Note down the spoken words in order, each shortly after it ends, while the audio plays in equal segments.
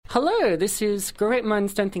Hello, this is Great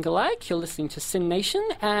Minds Don't Think Alike. You're listening to Sin Nation,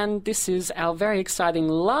 and this is our very exciting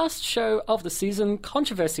last show of the season,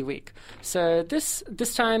 Controversy Week. So this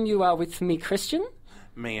time you are with me, Christian.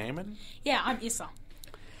 Me, Eamon. Yeah, I'm Issa.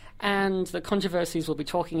 And the controversies we'll be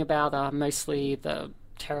talking about are mostly the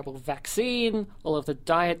terrible vaccine, all of the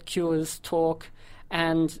diet cures talk,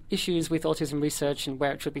 and issues with autism research and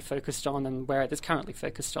where it should be focused on and where it is currently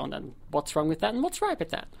focused on and what's wrong with that and what's right with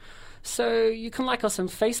that. So you can like us on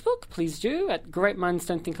Facebook, please do, at Great Minds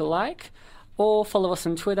Don't Think Alike, or follow us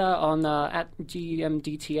on Twitter on at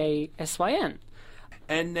GMDTASYN.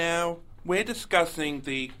 And now we're discussing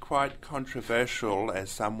the quite controversial, as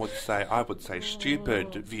some would say, I would say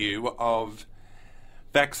stupid view of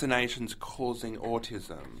vaccinations causing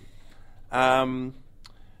autism.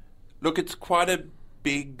 Look, it's quite a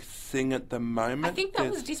big thing at the moment. I think that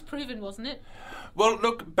was disproven, wasn't it? Well,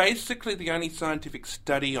 look, basically the only scientific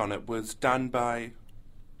study on it was done by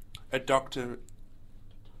a doctor,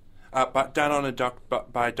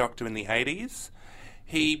 by a doctor in the 80s.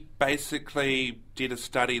 He basically did a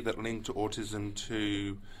study that linked autism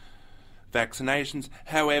to vaccinations.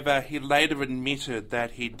 However, he later admitted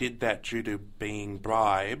that he did that due to being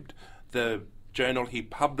bribed. The journal he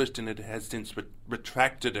published in it has since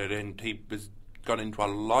retracted it, and he got into a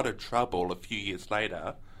lot of trouble a few years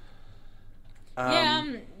later.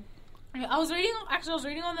 I was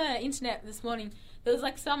reading on the internet this morning. There was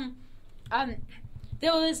like some,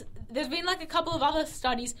 there's been like a couple of other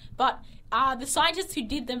studies, but the scientists who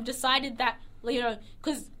did them decided that,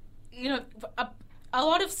 because a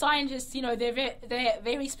lot of scientists, they're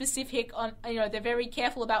very specific on, they're very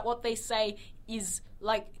careful about what they say is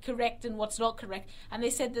like correct and what's not correct, and they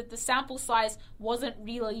said that the sample size wasn't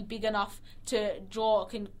really big enough to draw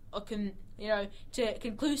to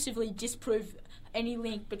conclusively disprove any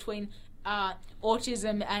link between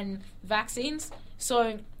autism and vaccines.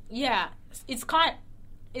 So yeah, it's kind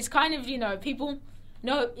of people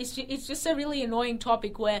know it's just a really annoying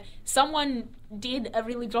topic where someone did a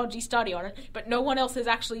really dodgy study on it, but no one else has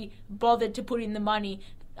actually bothered to put in the money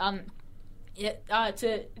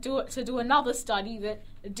to do another study that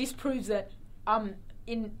disproves it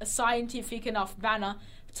in a scientific enough manner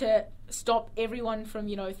to stop everyone from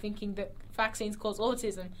thinking that vaccines cause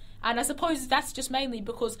autism. And I suppose that's just mainly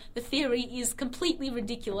because the theory is completely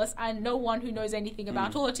ridiculous and no one who knows anything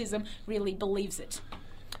about autism really believes it.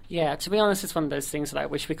 Yeah, to be honest, it's one of those things that I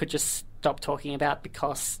wish we could just stop talking about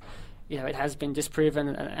because, it has been disproven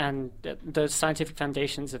and the scientific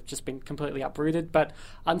foundations have just been completely uprooted. But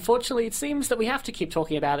unfortunately, it seems that we have to keep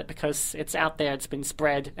talking about it because it's out there, it's been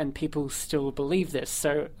spread, and people still believe this.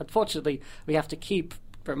 So unfortunately, we have to keep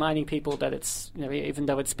reminding people that it's, even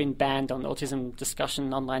though it's been banned on autism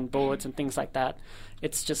discussion online boards and things like that,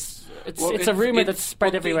 it's a rumour that's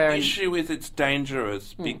spread everywhere. The issue is it's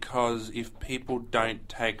dangerous because if people don't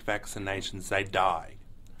take vaccinations, they die.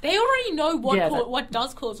 They already know what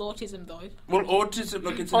does cause autism, though. Well, autism,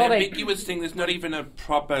 look, it's an ambiguous thing. There's not even a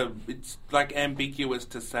proper... It's, like, ambiguous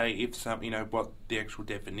to say if what the actual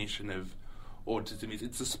definition of autism is.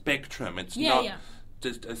 It's a spectrum. It's not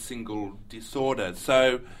just a single disorder.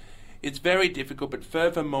 So it's very difficult, but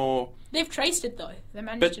furthermore... They've traced it, though. They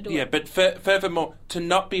managed to do it. Yeah, but furthermore, to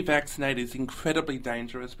not be vaccinated is incredibly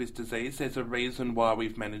dangerous with disease. There's a reason why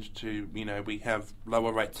we've managed to, we have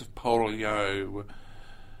lower rates of polio,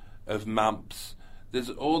 of mumps. There's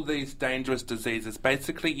all these dangerous diseases.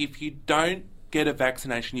 Basically, if you don't get a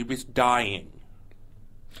vaccination, you risk dying.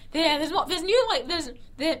 Yeah, as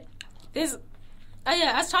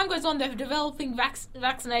time goes on, they're developing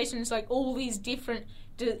vaccinations like all these different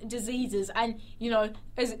diseases, and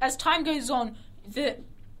as time goes on, the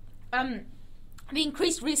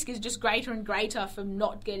increased risk is just greater and greater from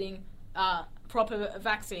not getting proper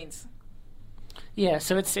vaccines. Yeah,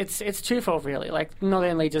 so it's twofold really. Like, not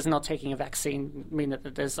only does not taking a vaccine mean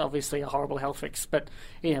that there's obviously a horrible health risk, but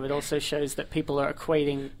it also shows that people are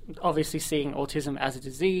obviously seeing autism as a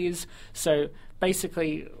disease. So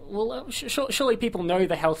basically, surely people know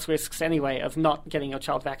the health risks anyway of not getting your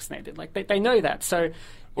child vaccinated. Like they know that. So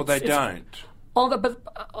they don't. But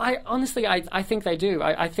I think they do.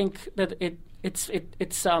 I think that it's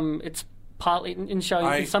partly in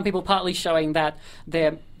showing some people partly showing that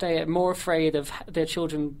they're more afraid of their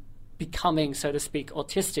children becoming, so to speak,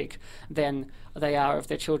 autistic than they are of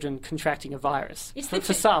their children contracting a virus.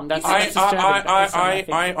 For some, that's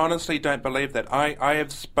I honestly don't believe that. I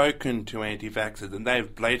have spoken to anti-vaxxers and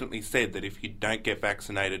they've blatantly said that if you don't get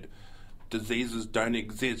vaccinated, diseases don't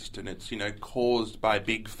exist and it's caused by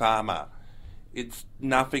big pharma. It's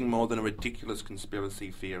nothing more than a ridiculous conspiracy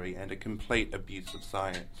theory and a complete abuse of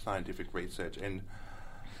scientific research. And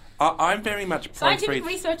I'm very much scientific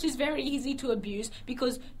research is very easy to abuse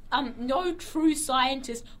because no true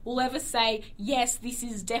scientist will ever say, yes, this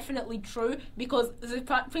is definitely true, because the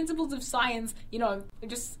principles of science,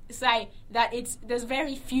 just say that there's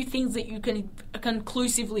very few things that you can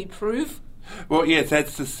conclusively prove. Well, yes,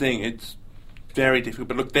 that's the thing. It's very difficult.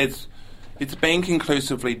 But look, it's been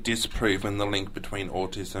conclusively disproven, the link between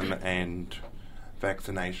autism and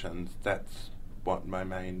vaccinations. That's what my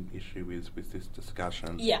main issue is with this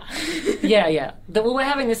discussion. Yeah. Yeah. Well, we're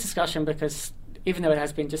having this discussion because even though it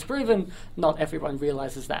has been disproven, not everyone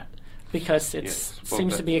realises that. Because it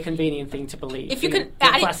seems to be a convenient thing to believe. If you can, the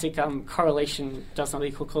classic correlation does not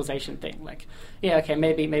equal causation thing. Like,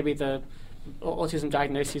 maybe the autism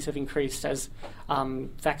diagnoses have increased as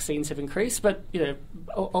vaccines have increased, but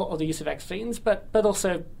or the use of vaccines, but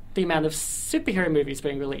also the amount of superhero movies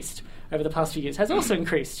being released over the past few years has also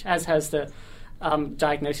increased, as has the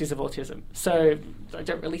diagnosis of autism. So I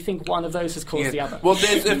don't really think one of those has caused the other. Well,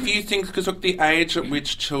 there's a few things, because look, the age at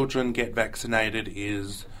which children get vaccinated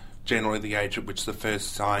is generally the age at which the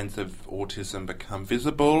first signs of autism become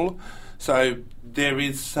visible. So there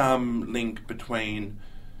is some link between,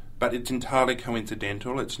 but it's entirely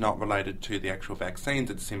coincidental. It's not related to the actual vaccines.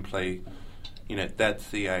 It's simply, that's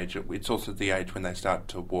the age. It's also the age when they start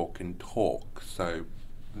to walk and talk. So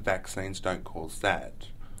vaccines don't cause that.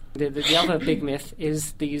 The other big myth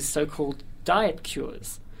is these so-called diet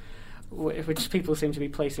cures, which people seem to be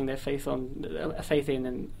placing their faith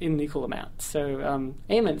in equal amounts. So,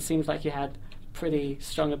 Eamon, it seems like you had pretty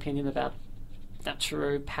strong opinion about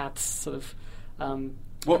naturopaths, sort of.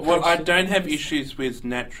 Well, I don't have issues with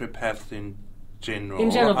naturopaths in general.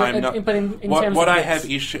 In general, but in terms what of I have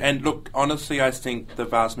issue, and look, honestly, I think the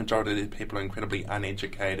vast majority of these people are incredibly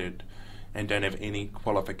uneducated and don't have any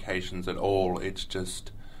qualifications at all. It's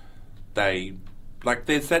just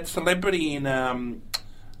there's that celebrity in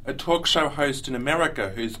a talk show host in America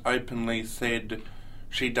who's openly said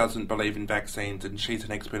she doesn't believe in vaccines and she's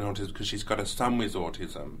an expert on autism because she's got a son with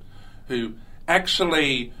autism, who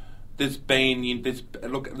actually there's been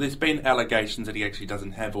allegations that he actually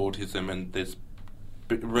doesn't have autism, and there's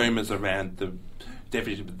rumours around the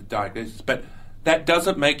definition of the diagnosis, but that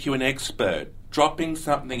doesn't make you an expert. Dropping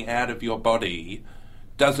something out of your body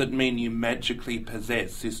doesn't mean you magically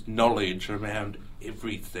possess this knowledge around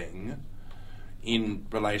everything in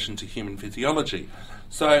relation to human physiology.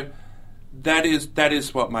 So that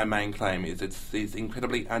is what my main claim is. It's these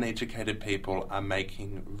incredibly uneducated people are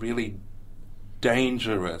making really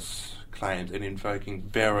dangerous claims and invoking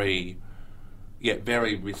very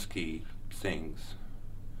risky things.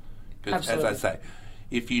 Because, as I say,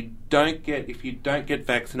 if you don't get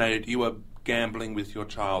vaccinated, you are gambling with your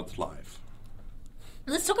child's life.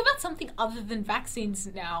 Let's talk about something other than vaccines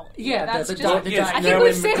now. Yeah, that's I think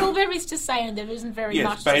we've said all there is to say, and there isn't very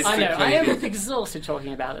much to say. I know. I am exhausted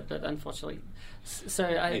talking about it, but unfortunately.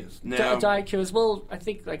 Diet cures, well, I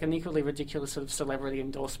think like an equally ridiculous sort of celebrity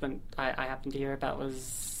endorsement I happened to hear about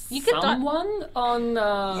was someone on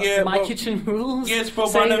My Kitchen Rules. Yes,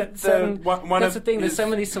 but that's the thing. There's so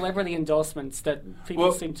many celebrity endorsements that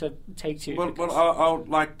people seem to take to. Well, I'll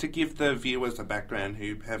like to give the viewers a background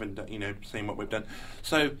who haven't seen what we've done.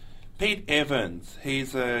 So Pete Evans,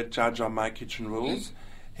 he's a judge on My Kitchen Rules.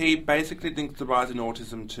 He basically links the rise in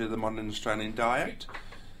autism to the modern Australian diet.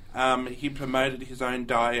 He promoted his own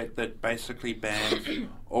diet that basically bans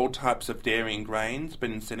all types of dairy and grains, but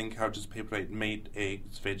instead encourages people to eat meat,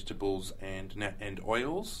 eggs, vegetables, and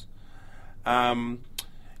oils.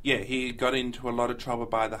 He got into a lot of trouble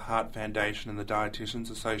by the Heart Foundation and the Dietitians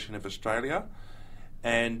Association of Australia,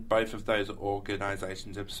 and both of those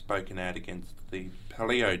organisations have spoken out against the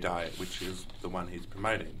paleo diet, which is the one he's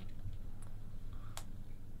promoting.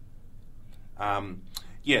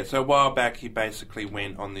 So a while back he basically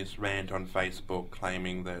went on this rant on Facebook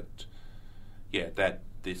claiming that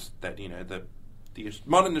the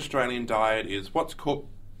modern Australian diet is what's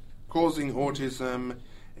causing autism,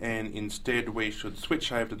 and instead we should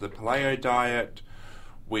switch over to the paleo diet,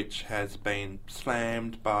 which has been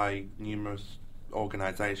slammed by numerous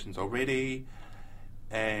organisations already,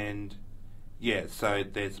 and so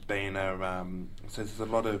there's been there's a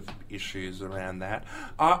lot of issues around that.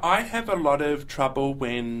 I have a lot of trouble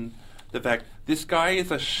when this guy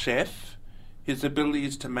is a chef. His ability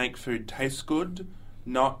is to make food taste good.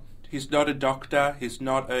 He's not a doctor. He's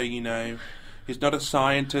not a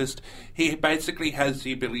scientist. He basically has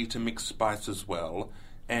the ability to mix spices well,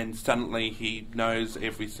 and suddenly he knows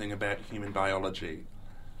everything about human biology.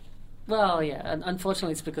 Well, yeah, and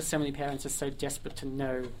unfortunately it's because so many parents are so desperate to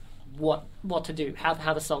know what to do, how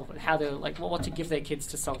to solve it, how to what to give their kids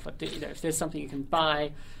to solve it. If there's something you can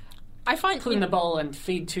buy I find put in a bowl and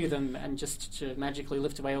feed to them and just to magically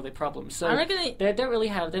lift away all their problems. So I reckon they're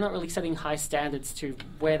not really setting high standards to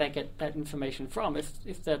where they get that information from. If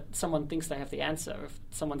someone thinks they have the answer, if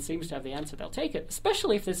someone seems to have the answer, they'll take it.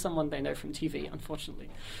 Especially if there's someone they know from TV. Unfortunately.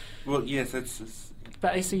 Well, yes, it's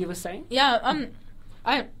But Issa, you were saying? Yeah.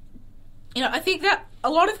 I think that a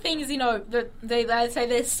lot of things, that they say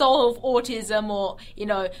they solve autism or,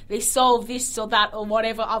 they solve this or that or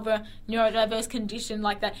whatever other neurodiverse condition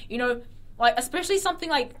like that, like especially something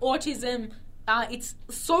like autism, it's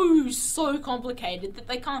so complicated that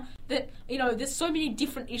they can't, there's so many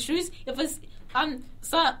different issues. If it's,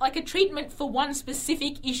 so like a treatment for one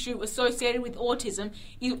specific issue associated with autism,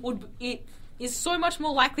 it is so much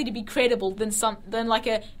more likely to be credible than like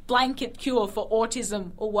a blanket cure for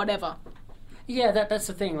autism or whatever. Yeah, that's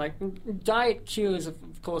the thing. Like, diet cures, of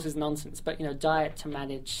course, is nonsense. But, diet to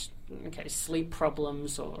manage, sleep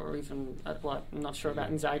problems or even, I'm not sure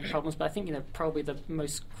about anxiety problems, but I think, probably the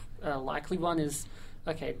most likely one is,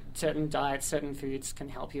 certain diets, certain foods can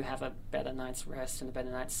help you have a better night's rest and a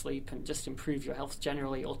better night's sleep and just improve your health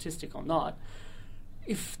generally, autistic or not.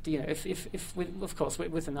 If of course,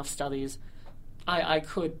 with enough studies, I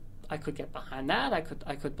could get behind that.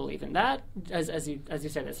 I could believe in that. As you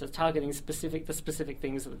said, it's targeting the specific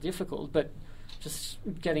things that are difficult, but just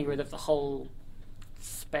getting rid of the whole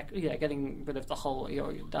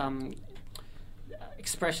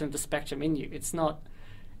expression of the spectrum in you. It's not.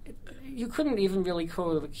 You couldn't even really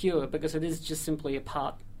call it a cure because it is just simply a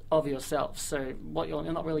part of yourself. So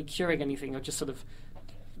you're not really curing anything. You're just sort of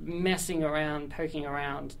messing around, poking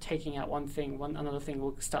around, taking out one thing, another thing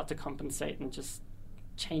will start to compensate and just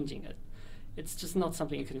changing it. It's just not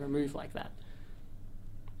something you can remove like that.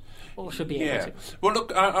 Or should be able to. Well,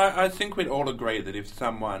 look, I think we'd all agree that if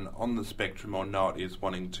someone on the spectrum or not is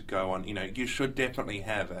wanting to go on, you should definitely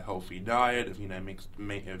have a healthy diet of, mixed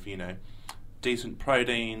meat, of, decent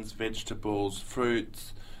proteins, vegetables,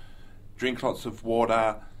 fruits, drink lots of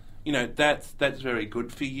water. That's very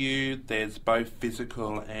good for you. There's both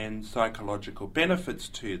physical and psychological benefits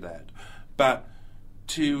to that. But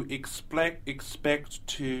to expect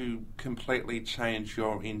to completely change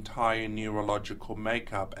your entire neurological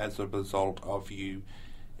makeup as a result of you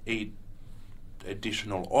eat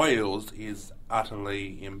additional oils is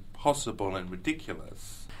utterly impossible and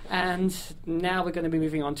ridiculous. And now we're going to be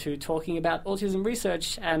moving on to talking about autism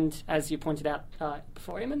research, and as you pointed out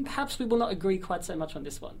before, Eamon, perhaps we will not agree quite so much on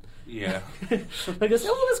this one. Yeah. Because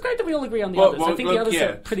it's great that we all agree on the others. I think the others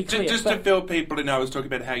are pretty clear. Just to fill people in, I was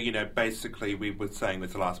talking about how, basically we were saying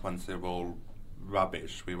with the last ones, they're all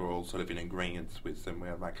rubbish. We were all sort of in agreement with them.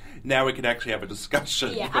 We're like, now we can actually have a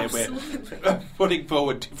discussion where we're putting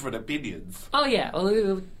forward different opinions. Oh, yeah.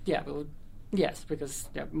 Yes, because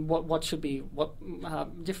what should be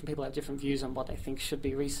different people have different views on what they think should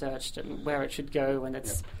be researched and where it should go, and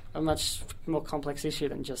it's a much more complex issue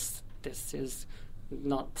than just this is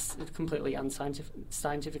not completely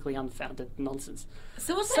scientifically unfounded nonsense.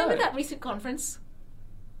 So what's the name of that recent conference?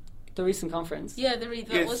 The recent conference? Yeah, there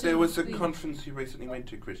was a conference you recently went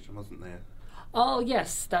to, Christian, wasn't there? Oh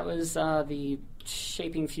yes, that was the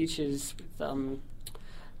Shaping Futures with.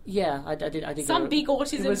 Yeah, I did. Some big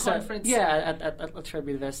autism conference. At La Trobe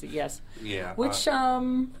University, yes. Yeah. Which,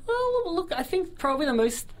 look, I think probably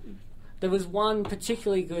there was one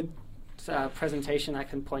particularly good presentation I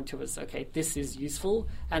can point to as, this is useful,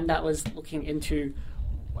 and that was looking into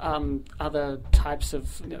other types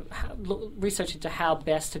of research into how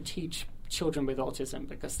best to teach children with autism,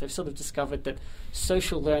 because they've sort of discovered that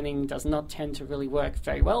social learning does not tend to really work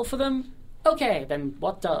very well for them. Okay, then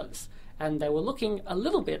what does? And they were looking a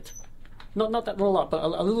little bit, not that a lot, but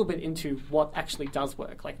a little bit into what actually does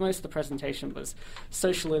work. Like most of the presentation was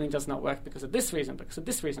social learning does not work because of this reason, because of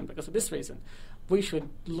this reason, because of this reason. We should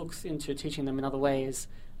look into teaching them in other ways,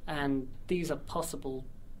 and these are possible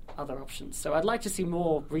other options. So I'd like to see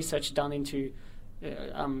more research done into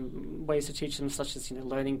ways to teach them, such as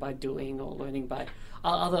learning by doing or learning by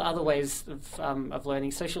other ways of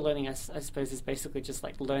learning. Social learning, I suppose, is basically just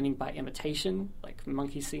like learning by imitation, like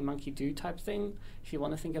monkey see, monkey do type thing, if you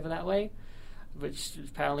want to think of it that way, which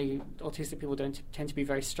apparently autistic people don't tend to be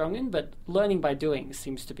very strong in. But learning by doing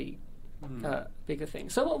seems to be a bigger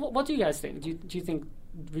thing. So what do you guys think? Do you think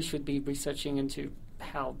we should be researching into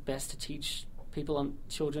how best to teach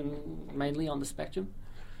children mainly on the spectrum?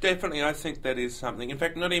 Definitely, I think that is something. In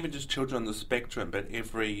fact, not even just children on the spectrum, but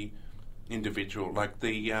every individual. Like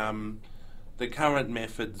the current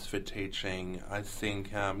methods for teaching, I think,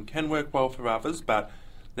 can work well for others, but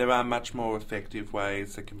there are much more effective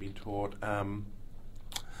ways that can be taught.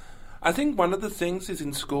 I think one of the things is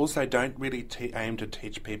in schools they don't really aim to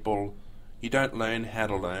teach people, you don't learn how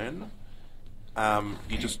to learn.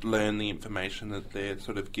 You just learn the information that they're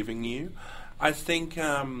sort of giving you. I think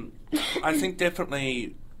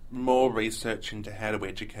definitely more research into how to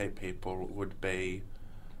educate people would be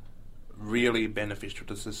really beneficial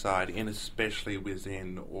to society, and especially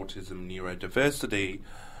within autism neurodiversity.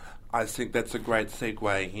 I think that's a great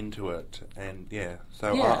segue into it, and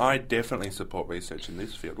I definitely support research in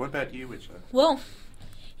this field. What about you, Issa? Well,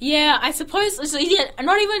 yeah, I suppose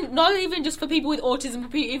not even just for people with autism,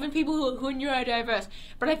 but even people who are neurodiverse.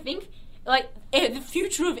 But I think the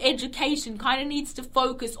future of education kind of needs to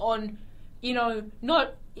focus on,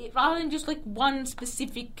 not rather than just one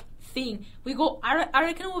specific thing. I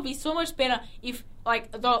reckon it would be so much better if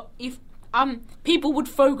people would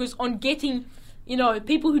focus on getting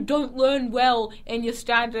people who don't learn well in your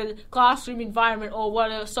standard classroom environment or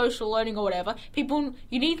whatever, social learning or whatever.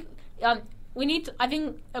 We need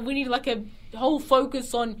a whole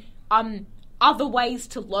focus on other ways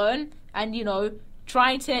to learn and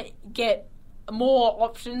trying to get more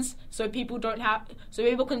options so people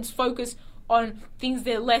can focus on things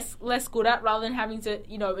they're less good at rather than having to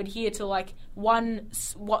adhere to one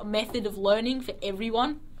method of learning for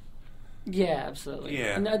everyone. Yeah, absolutely.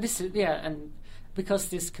 Yeah. And and because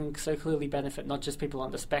this can so clearly benefit not just people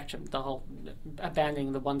on the spectrum, the whole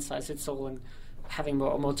abandoning the one-size-fits-all and having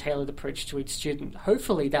a more tailored approach to each student,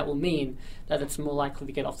 hopefully that will mean that it's more likely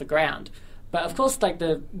to get off the ground. But of course,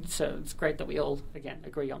 so it's great that we all, again,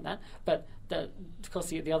 agree on that. But of course,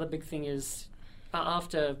 the other big thing is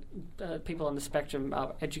after people on the spectrum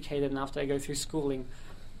are educated and after they go through schooling,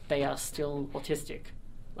 they are still autistic.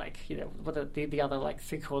 The other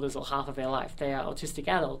three-quarters or half of their life, they are autistic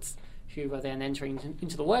adults who are then entering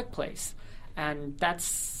into the workplace. And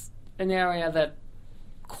that's an area that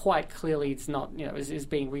quite clearly it's not, is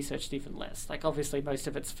being researched even less. Obviously, most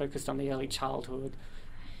of it's focused on the early childhood,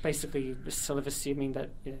 basically sort of assuming that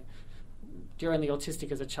you're only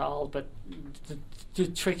autistic as a child, but the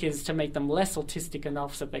trick is to make them less autistic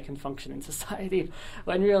enough so they can function in society.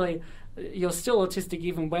 When really, you're still autistic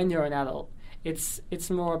even when you're an adult. It's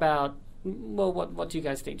more about, well, what do you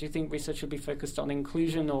guys think? Do you think research should be focused on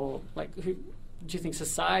inclusion, or do you think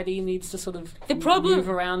society needs to sort of move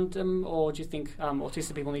around them, or do you think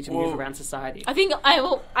autistic people need to move around society? I think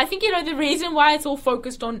the reason why it's all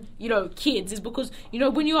focused on kids is because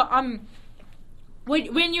when you're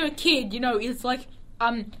when you're a kid, it's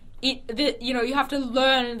you have to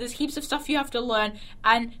learn, and there's heaps of stuff you have to learn,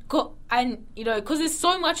 and because there's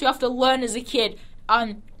so much you have to learn as a kid.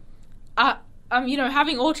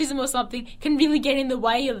 Having autism or something can really get in the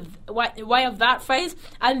way of that phase,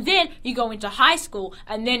 and then you go into high school,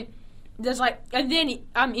 and then there's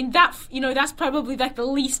in that that's probably the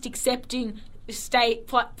least accepting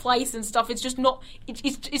place and stuff. It's just not.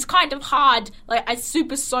 It's kind of hard. It's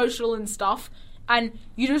super social and stuff, and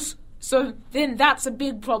so then that's a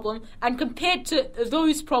big problem. And compared to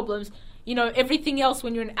those problems, everything else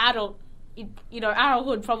when you're an adult,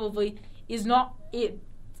 adulthood probably isn't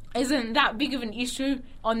that big of an issue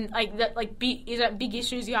on big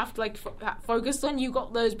issues you have to focus on. You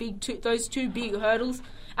got those two big hurdles,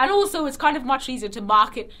 and also it's kind of much easier to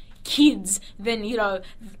market kids than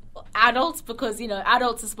adults, because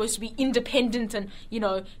adults are supposed to be independent and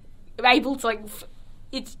able to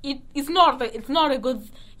it's not a good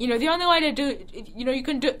the only way to do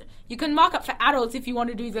it, you can mark up for adults if you want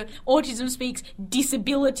to do the Autism Speaks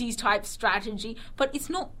disabilities type strategy, but that's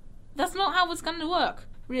not how it's going to work.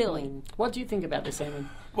 Really. What do you think about this, Eamon?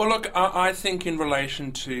 Well, look, I think in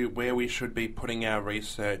relation to where we should be putting our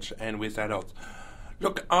research and with adults,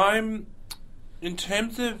 look, in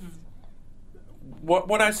terms of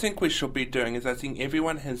what I think we should be doing is I think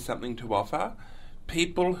everyone has something to offer.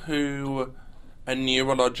 People who are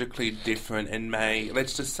neurologically different and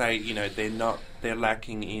let's just say, they're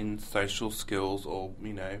lacking in social skills or,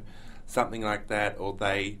 something like that, or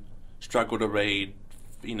they struggle to read,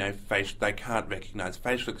 they can't recognise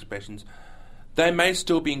facial expressions. They may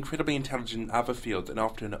still be incredibly intelligent in other fields, and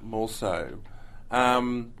often more so.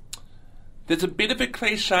 There's a bit of a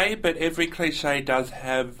cliche, but every cliche does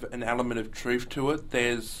have an element of truth to it.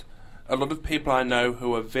 There's a lot of people I know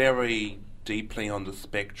who are very deeply on the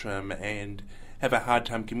spectrum and have a hard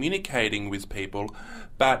time communicating with people,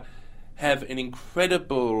 but have an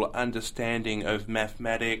incredible understanding of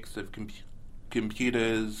mathematics, of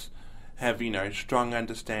computers, have, strong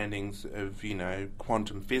understandings of,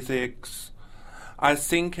 quantum physics. I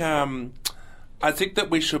think that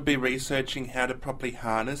we should be researching how to properly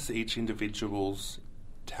harness each individual's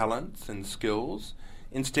talents and skills,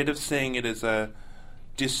 instead of seeing it as a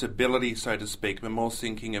disability, so to speak, but more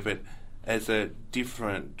thinking of it as a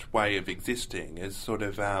different way of existing, as sort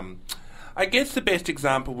of, I guess the best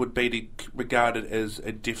example would be to regard it as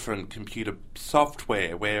a different computer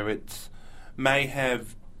software where it may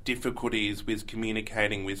have difficulties with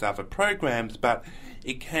communicating with other programs, but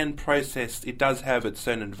it does have its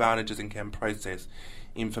certain advantages and can process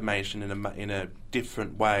information in a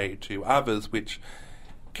different way to others, which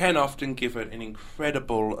can often give it an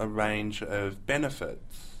incredible range of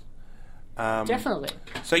benefits. Definitely.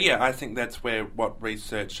 So yeah, I think that's what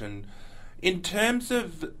research and in terms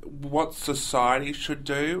of what society should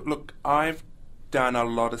do, look, I've done a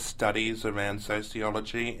lot of studies around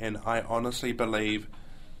sociology, and I honestly believe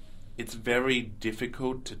it's very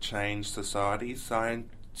difficult to change society. Society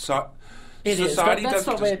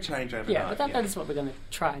doesn't change overnight. Yeah, but that is what we're going to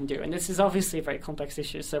try and do. And this is obviously a very complex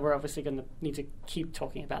issue, so we're obviously going to need to keep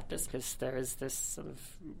talking about this because there is this sort of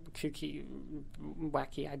kooky,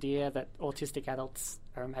 wacky idea that autistic adults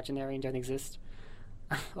are imaginary and don't exist.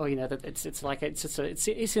 Or that it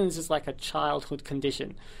seems as like a childhood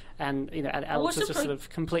condition, and adults are just sort of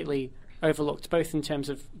completely overlooked, both in terms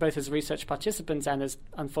of both as research participants and as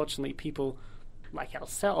unfortunately people like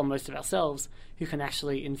ourselves, or most of ourselves, who can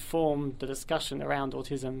actually inform the discussion around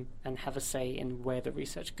autism and have a say in where the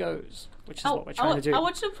research goes, which is what we're trying to do. I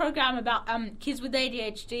watched a program about kids with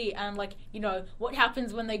ADHD and what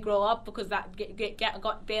happens when they grow up because that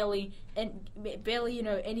got barely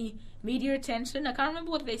any media attention. I can't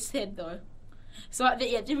remember what they said though. So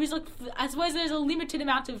there is I suppose there's a limited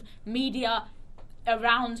amount of media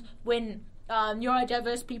around when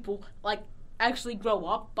neurodiverse people actually grow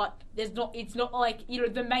up, but it's not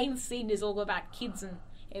the main scene is all about kids and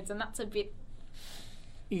that's a bit.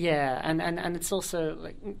 Yeah, and it's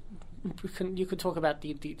also you could talk about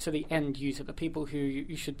the end user, the people who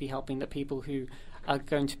you should be helping, the people who are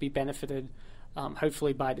going to be benefited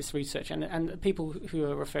hopefully by this research, and the people who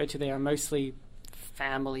are referred to there are mostly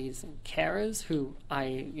families and carers who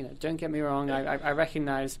don't get me wrong, I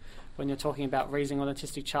recognise when you're talking about raising an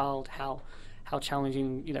autistic child how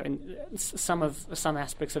challenging in some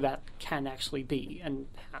aspects of that can actually be, and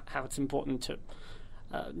how it's important to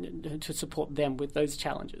support them with those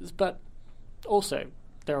challenges. But also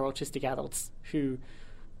there are autistic adults who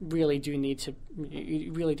really do need to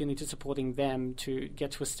supporting them to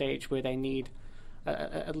get to a stage where they need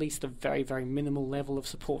at least a very, very minimal level of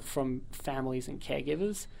support from families and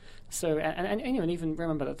caregivers. So and even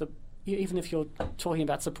remember that even if you're talking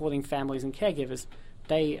about supporting families and caregivers,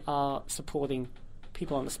 they are supporting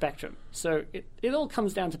people on the spectrum. So it all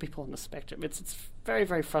comes down to people on the spectrum. It's very,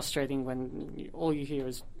 very frustrating when all you hear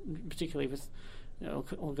is, particularly with an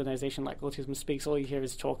organisation like Autism Speaks, all you hear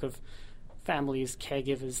is talk of families,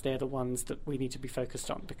 caregivers. They're the ones that we need to be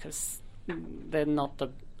focused on because they're not the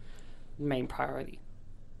main priority.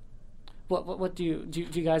 What do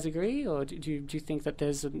you guys agree, or do you think that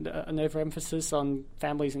there's an overemphasis on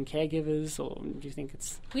families and caregivers, or do you think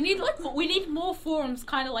it's we need more forums,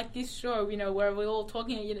 kind of like this show, where we're all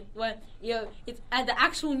talking, where it's the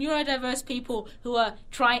actual neurodiverse people who are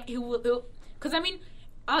trying, because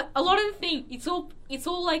a lot of the thing, it's all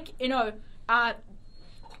like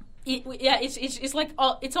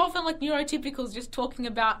it's often like neurotypicals just talking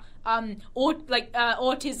about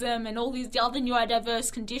autism and all these other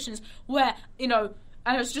neurodiverse conditions where and a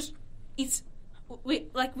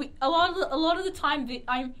lot of the time that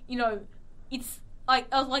it's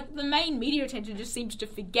like the main media attention just seems to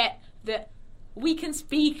forget that we can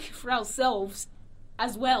speak for ourselves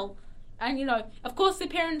as well, and of course the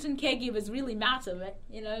parents and caregivers really matter, but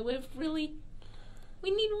we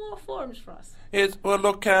need more forums for us. Yes, well,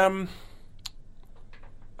 look, I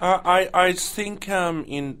think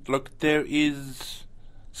there is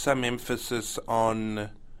some emphasis on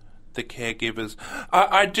the caregivers.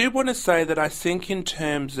 I do want to say that I think in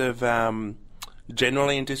terms of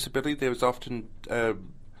generally in disability, there is often a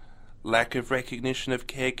lack of recognition of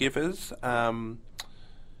caregivers.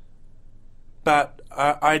 But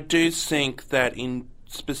I do think that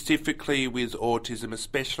specifically with autism,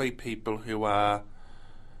 especially people who are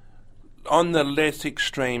on the less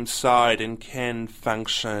extreme side and can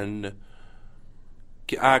function,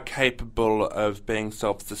 are capable of being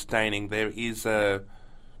self-sustaining, there is a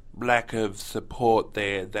lack of support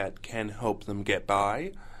there that can help them get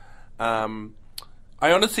by. I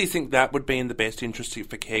honestly think that would be in the best interest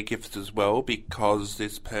for caregivers as well, because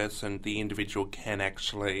this person, the individual, can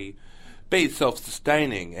actually be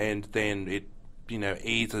self-sustaining, and then it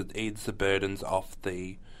ease the burdens off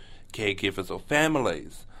the caregivers or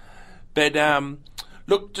families. But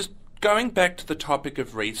look, just going back to the topic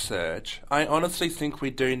of research, I honestly think we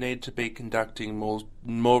do need to be conducting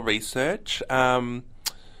more research.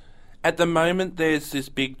 At the moment, there's this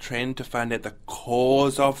big trend to find out the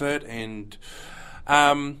cause of it, and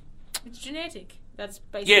It's genetic. That's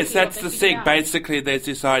basically Yes, that's what the they thing. figured out. Basically, there's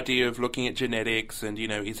this idea of looking at genetics and,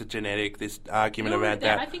 is it genetic, this argument around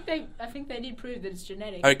that. I think they did prove that it's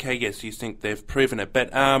genetic. Okay, yes, you think they've proven it.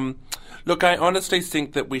 But, look, I honestly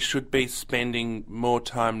think that we should be spending more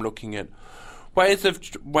time looking at ways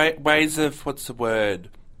of what's the word?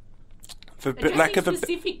 For lack of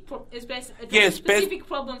specific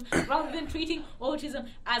problem rather than treating autism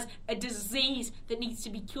as a disease that needs to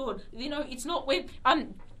be cured. It's not when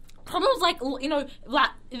problems like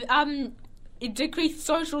decreased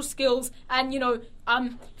social skills and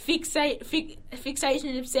fixation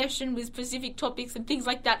and obsession with specific topics and things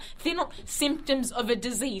like that. They're not symptoms of a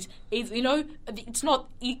disease. It's not.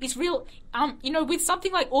 It's real. With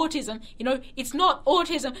something like autism, it's not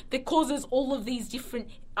autism that causes all of these different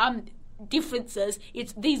differences.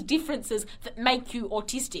 It's these differences that make you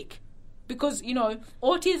autistic, because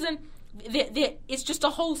autism. It's just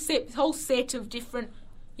a whole set of different.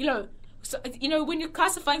 So, when you're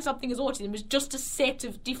classifying something as autism, it's just a set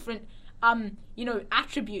of different,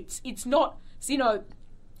 attributes. It's not,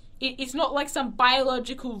 it's not like some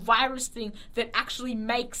biological virus thing that actually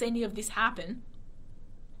makes any of this happen.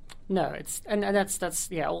 No, that's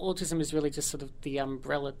autism is really just sort of the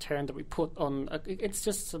umbrella term that we put on. It's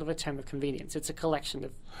just sort of a term of convenience. It's a collection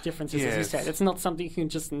of differences, as you said. It's not something you can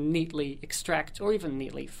just neatly extract or even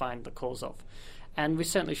neatly find the cause of. And we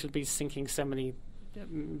certainly should be sinking so many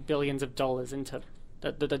billions of dollars into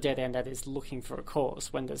the dead end that is looking for a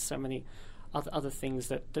cause when there's so many other things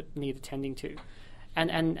that need attending to.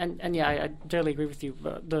 And yeah, I totally agree with you.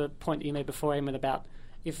 The point that you made before, Eamon, about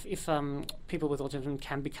if people with autism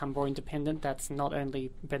can become more independent, that's not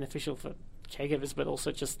only beneficial for caregivers but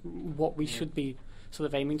also just what we should be sort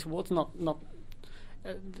of aiming towards.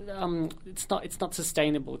 It's not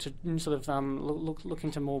sustainable to sort of look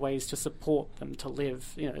into more ways to support them to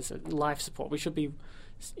live. As a life support, we should be.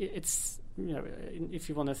 It's if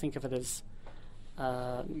you want to think of it as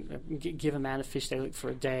give a man a fish, they eat for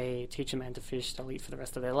a day. Teach a man to fish, they'll eat for the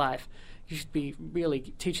rest of their life. You should be really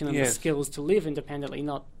teaching them the skills to live independently,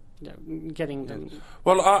 not getting them.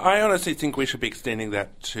 Well, I honestly think we should be extending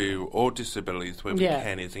that to all disabilities where we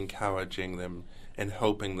can, is encouraging them and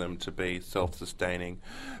helping them to be self-sustaining.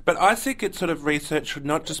 But I think it's sort of research should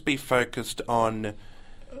not just be focused on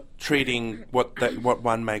treating what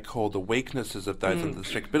one may call the weaknesses of those on the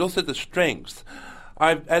spectrum, but also the strengths.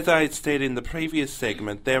 As I said in the previous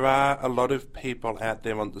segment, there are a lot of people out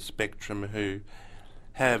there on the spectrum who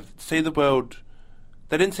see the world.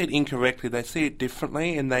 They don't see it incorrectly, they see it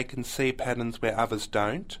differently, and they can see patterns where others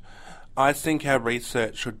don't. I think our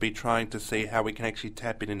research should be trying to see how we can actually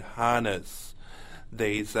tap in and harness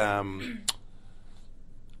these.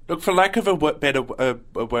 Look, for lack of a better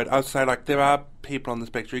word, I would say there are people on the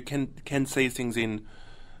spectrum who can see things in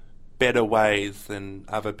better ways than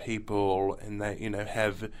other people, and they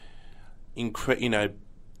have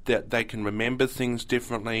that they can remember things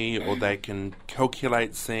differently, or they can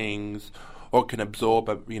calculate things, or can absorb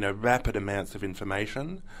rapid amounts of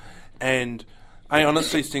information. And I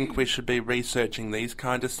honestly think we should be researching these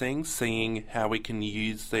kind of things, seeing how we can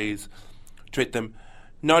use these, treat them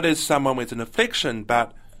not as someone with an affliction,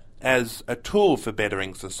 but as a tool for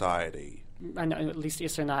bettering society. I know at least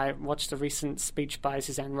Issa and I watched a recent speech by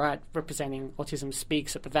Suzanne Wright representing Autism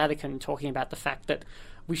Speaks at the Vatican, talking about the fact that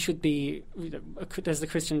we should be, there's the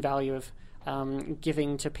Christian value of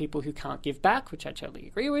giving to people who can't give back, which I totally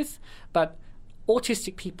agree with, but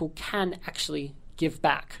autistic people can actually give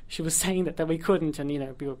back. She was saying that we couldn't, and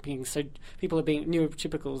we were being so, people are being,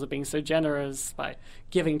 neurotypicals are being so generous by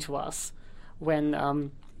giving to us when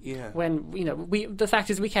the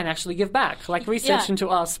fact is we can actually give back. Like research into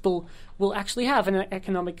us will actually have an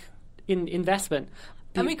economic investment.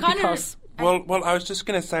 And we kind of... Well, I was just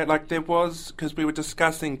going to say, there was, because we were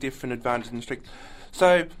discussing different advantages and strengths.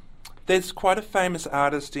 So there's quite a famous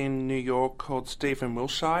artist in New York called Stephen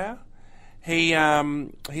Wilshire.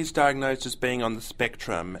 He's diagnosed as being on the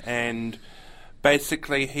spectrum, and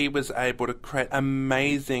basically he was able to create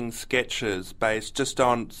amazing sketches based just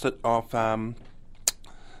on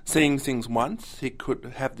seeing things once. He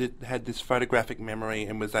could had this photographic memory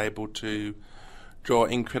and was able to draw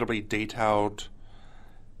incredibly detailed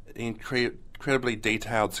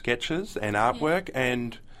sketches and artwork.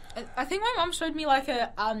 And I think my mum showed me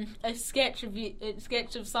a sketch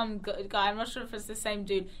of some guy. I'm not sure if it's the same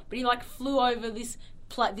dude, but he flew over this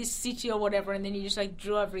city or whatever, and then he just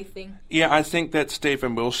drew everything. Yeah, I think that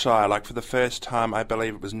Stephen Wilshire, for the first time, I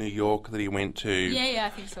believe it was New York that he went to. Yeah, I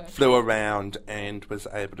think so. Flew around and was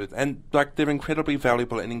able to, and they're incredibly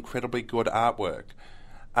valuable and incredibly good artwork.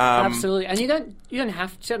 Absolutely, and you don't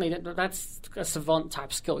have to, certainly that's a savant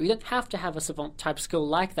type skill. You don't have to have a savant type skill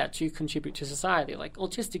like that to contribute to society. Like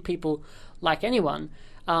autistic people, like anyone,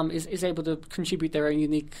 is able to contribute their own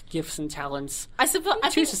unique gifts and talents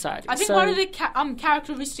to society. I think one of the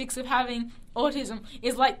characteristics of having autism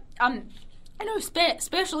is like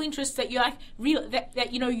special interests that you like,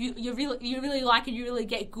 that you really like and you really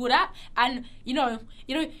get good at, and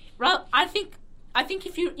I think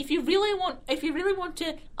if you really want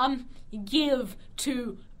to give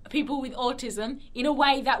to people with autism in a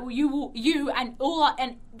way that you and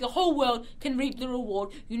the whole world can reap the reward,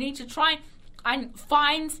 you need to try and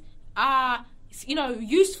find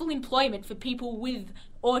useful employment for people with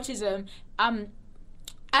autism, and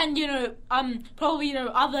probably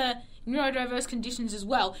other neurodiverse conditions as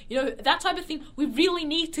well. That type of thing we really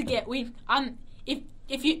need to get.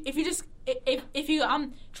 If you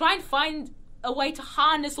try and find a way to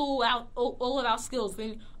harness all of our skills,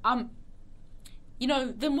 then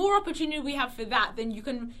the more opportunity we have for that, then you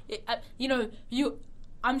can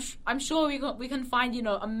I'm sure we can find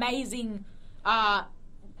amazing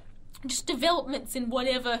just developments in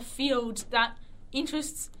whatever field that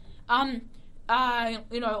interests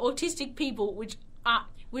autistic people, which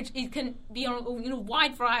it can be on a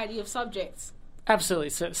wide variety of subjects.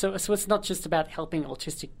 Absolutely. So it's not just about helping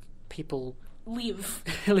autistic people live.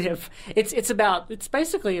 It's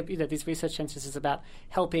basically these research centres is about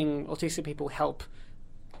helping autistic people help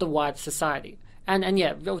the wider society. And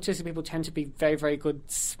autistic people tend to be very, very good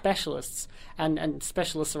specialists, and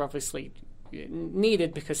specialists are obviously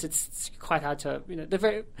needed because it's quite hard to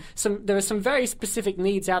there are some very specific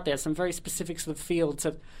needs out there, some very specific sort of fields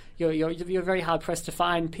that you're very hard pressed to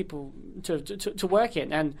find people to work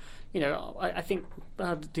in, and I think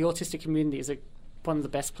the autistic community is one of the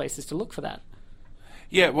best places to look for that.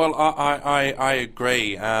 Yeah, well, I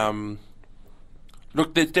agree.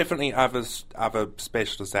 Look, there's definitely other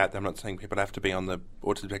specialists out there. I'm not saying people have to be on the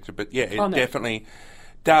autism spectrum, but yeah, it definitely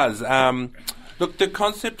does. Look, there's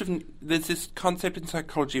this concept in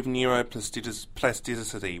psychology of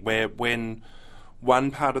neuroplasticity, where when one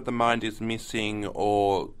part of the mind is missing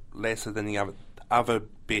or lesser than the other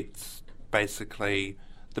bits, basically,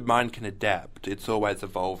 the mind can adapt. It's always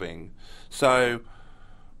evolving. So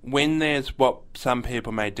when there's what some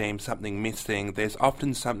people may deem something missing, there's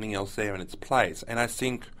often something else there in its place. And I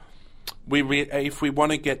think if we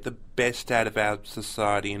want to get the best out of our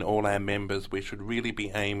society and all our members, we should really be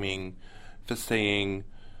aiming for seeing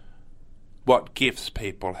what gifts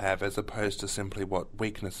people have as opposed to simply what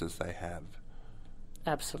weaknesses they have.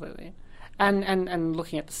 Absolutely. And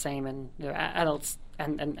looking at the same in adults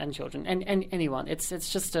and children and anyone. It's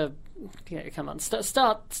just come on,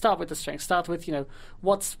 start with the strength. Start with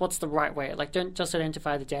what's the right way. Like, don't just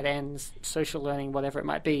identify the dead ends, social learning, whatever it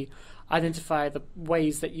might be. Identify the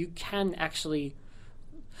ways that you can actually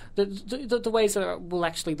the ways that will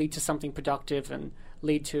actually lead to something productive and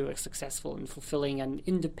lead to a successful and fulfilling and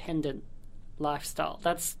independent lifestyle.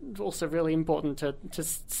 That's also really important to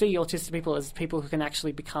see autistic people as people who can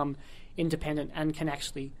actually become independent and can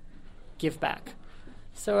actually give back.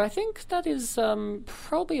 So I think that is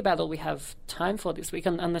probably about all we have time for this week,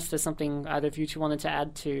 unless there's something either of you two wanted to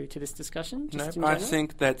add to this discussion. No, I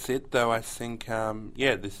think that's it, though. I think,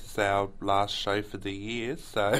 this is our last show for the year, so